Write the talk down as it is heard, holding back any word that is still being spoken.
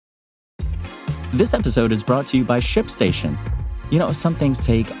This episode is brought to you by ShipStation. You know, some things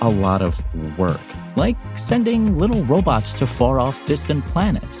take a lot of work, like sending little robots to far-off distant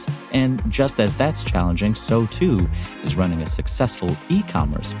planets. And just as that's challenging, so too is running a successful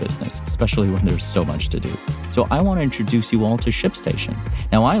e-commerce business, especially when there's so much to do. So I want to introduce you all to ShipStation.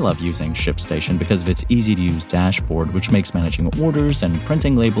 Now, I love using ShipStation because of its easy-to-use dashboard, which makes managing orders and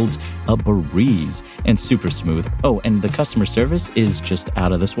printing labels a breeze and super smooth. Oh, and the customer service is just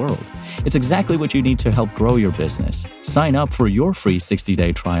out of this world. It's exactly what you need to help grow your business. Sign up for your free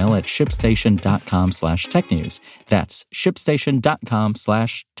 60-day trial at shipstation.com/technews. That's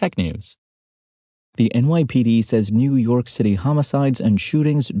shipstation.com/technews. The NYPD says New York City homicides and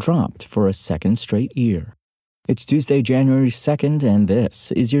shootings dropped for a second straight year. It's Tuesday, January 2nd, and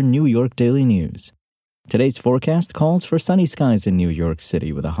this is your New York Daily News. Today's forecast calls for sunny skies in New York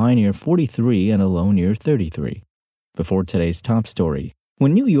City with a high near 43 and a low near 33. Before today's top story,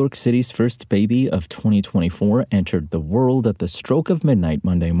 when New York City's first baby of 2024 entered the world at the stroke of midnight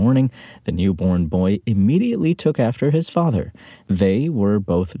Monday morning, the newborn boy immediately took after his father. They were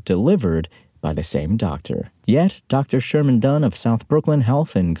both delivered by the same doctor. Yet, Dr. Sherman Dunn of South Brooklyn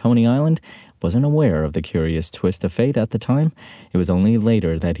Health in Coney Island wasn't aware of the curious twist of fate at the time. It was only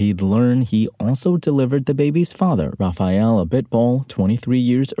later that he'd learn he also delivered the baby's father, Raphael Abitbol, 23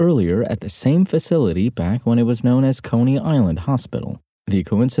 years earlier at the same facility back when it was known as Coney Island Hospital. The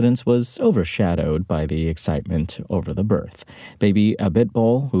coincidence was overshadowed by the excitement over the birth. Baby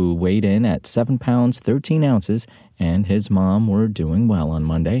Abitbol, who weighed in at 7 pounds 13 ounces, and his mom were doing well on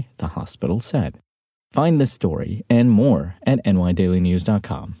Monday, the hospital said. Find this story and more at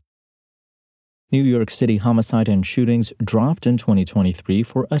nydailynews.com. New York City homicide and shootings dropped in 2023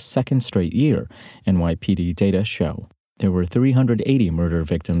 for a second straight year, NYPD data show. There were 380 murder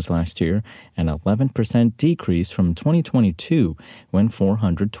victims last year, an 11% decrease from 2022 when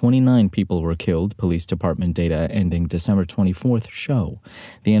 429 people were killed, police department data ending December 24th show.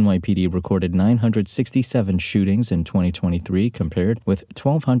 The NYPD recorded 967 shootings in 2023 compared with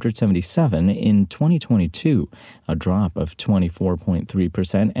 1,277 in 2022, a drop of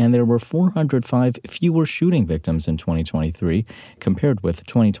 24.3%, and there were 405 fewer shooting victims in 2023 compared with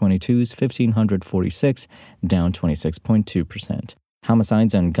 2022's 1,546, down 26.2%.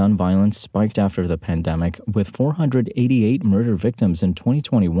 Homicides and gun violence spiked after the pandemic, with 488 murder victims in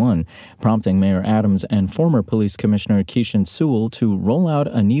 2021, prompting Mayor Adams and former Police Commissioner Keishan Sewell to roll out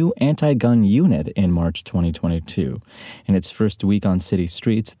a new anti-gun unit in March 2022. In its first week on city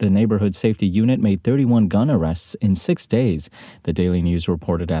streets, the Neighborhood Safety Unit made 31 gun arrests in 6 days, the Daily News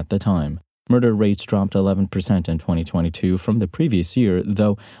reported at the time. Murder rates dropped 11% in 2022 from the previous year,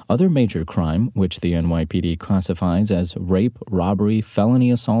 though other major crime, which the NYPD classifies as rape, robbery,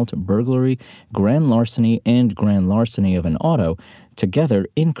 felony assault, burglary, grand larceny, and grand larceny of an auto, together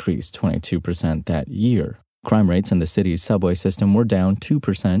increased 22% that year. Crime rates in the city's subway system were down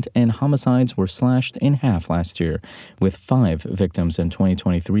 2%, and homicides were slashed in half last year, with 5 victims in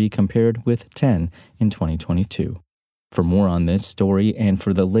 2023 compared with 10 in 2022. For more on this story and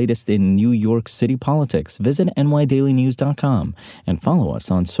for the latest in New York City politics, visit nydailynews.com and follow us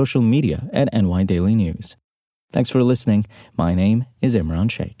on social media at nydailynews. Thanks for listening. My name is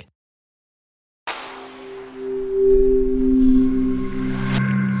Imran Sheikh.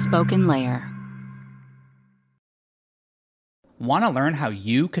 Spoken Layer. Want to learn how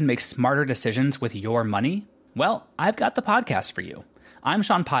you can make smarter decisions with your money? Well, I've got the podcast for you. I'm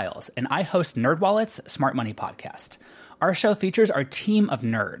Sean Piles, and I host NerdWallet's Smart Money Podcast. Our show features our team of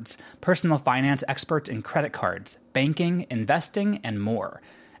nerds, personal finance experts in credit cards, banking, investing, and more.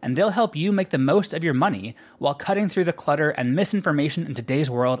 And they'll help you make the most of your money while cutting through the clutter and misinformation in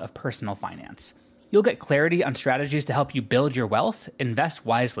today's world of personal finance. You'll get clarity on strategies to help you build your wealth, invest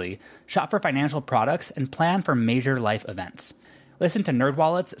wisely, shop for financial products, and plan for major life events. Listen to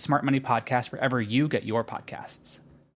NerdWallet's Smart Money Podcast wherever you get your podcasts.